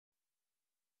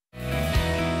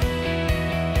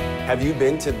Have you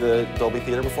been to the Dolby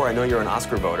Theater before? I know you're an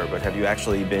Oscar voter, but have you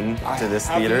actually been to this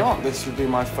theater? I have not. This would be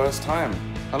my first time.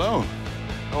 Hello.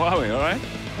 How are we, all right?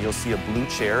 You'll see a blue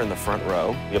chair in the front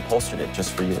row. We upholstered it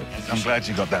just for you. I'm glad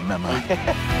you got that memo.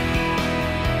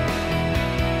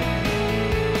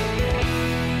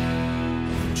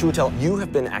 Chiwetel, you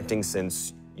have been acting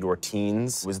since your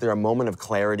teens. Was there a moment of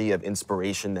clarity, of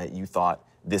inspiration that you thought,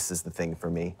 this is the thing for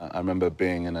me? I remember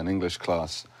being in an English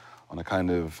class on a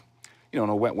kind of, on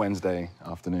a wet Wednesday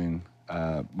afternoon.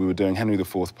 We were doing Henry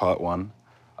IV, Part 1.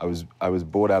 I was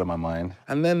bored out of my mind.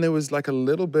 And then there was like a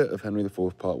little bit of Henry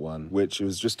IV, Part 1, which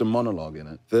was just a monologue in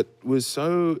it that was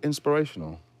so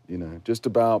inspirational, just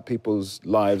about people's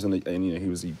lives. And he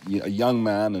was a young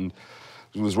man and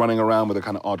was running around with a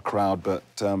kind of odd crowd, but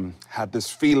had this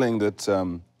feeling that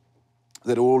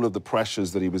that all of the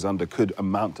pressures that he was under could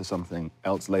amount to something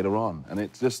else later on. And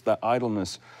it's just that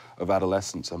idleness of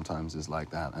adolescence sometimes is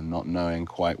like that, and not knowing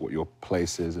quite what your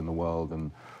place is in the world.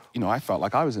 And I felt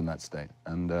like I was in that state,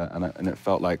 and it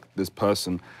felt like this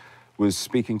person was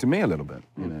speaking to me a little bit,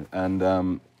 and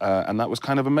that was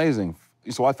kind of amazing.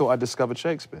 So I thought I discovered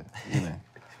Shakespeare,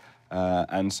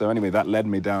 and so anyway, that led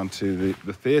me down to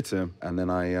the theatre, and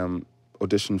then I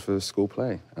auditioned for a school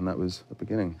play, and that was the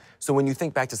beginning. So when you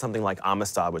think back to something like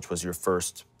Amistad, which was your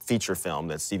first feature film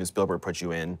that Steven Spielberg put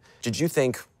you in, did you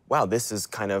think, wow, this is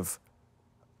kind of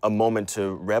a moment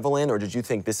to revel in, or did you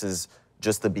think this is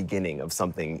just the beginning of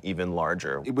something even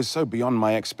larger? It was so beyond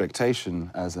my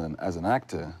expectation as an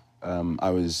actor.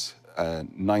 I was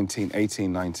 18,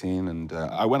 19, and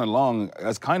I went along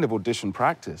as kind of audition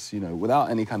practice,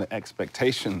 without any kind of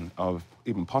expectation of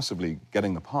even possibly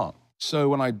getting the part. So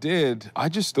when I did, I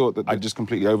just thought that I'd just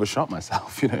completely overshot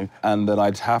myself, and that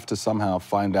I'd have to somehow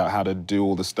find out how to do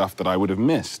all the stuff that I would have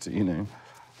missed,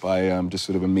 by just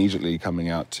sort of immediately coming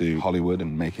out to Hollywood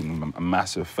and making a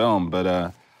massive film. But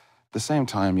at the same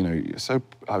time,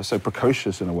 I was so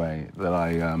precocious in a way that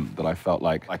I felt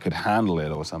like I could handle it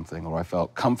or something, or I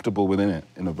felt comfortable within it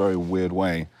in a very weird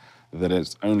way, that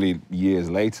it's only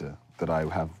years later that I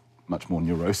have much more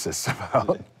neurosis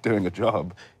about doing a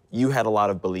job. You had a lot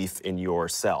of belief in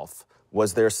yourself.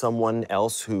 Was there someone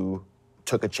else who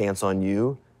took a chance on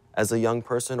you as a young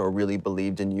person, or really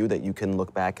believed in you, that you can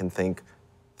look back and think,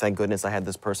 thank goodness I had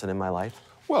this person in my life?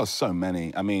 Well, so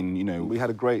many. I mean, we had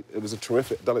it was a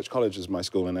terrific, Dulwich College is my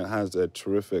school, and it has a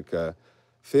terrific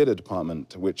theatre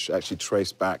department which actually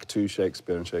traced back to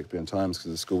Shakespeare and Shakespearean times,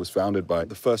 because the school was founded by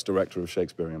the first director of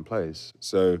Shakespearean plays.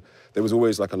 So there was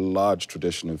always like a large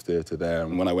tradition of theatre there.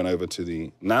 And when I went over to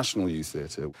the National Youth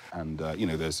Theatre, and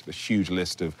there's a huge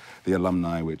list of the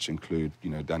alumni, which include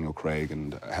Daniel Craig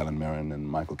and Helen Mirren and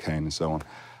Michael Caine and so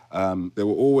on. There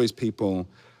were always people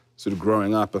sort of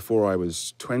growing up before I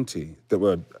was 20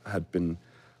 that had been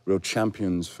real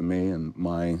champions for me and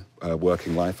my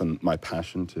working life and my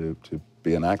passion to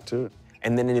be an actor.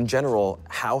 And then in general,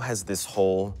 how has this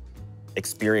whole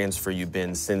experience for you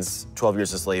been since 12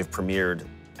 Years a Slave premiered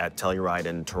at Telluride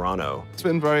in Toronto? It's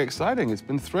been very exciting. It's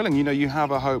been thrilling. You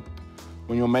have a hope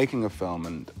when you're making a film,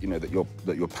 and that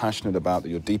you're passionate about, that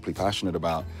you're deeply passionate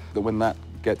about, that when that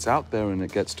gets out there and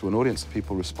it gets to an audience,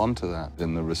 people respond to that.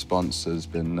 And the response has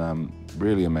been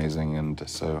really amazing, and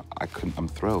so I'm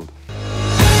thrilled.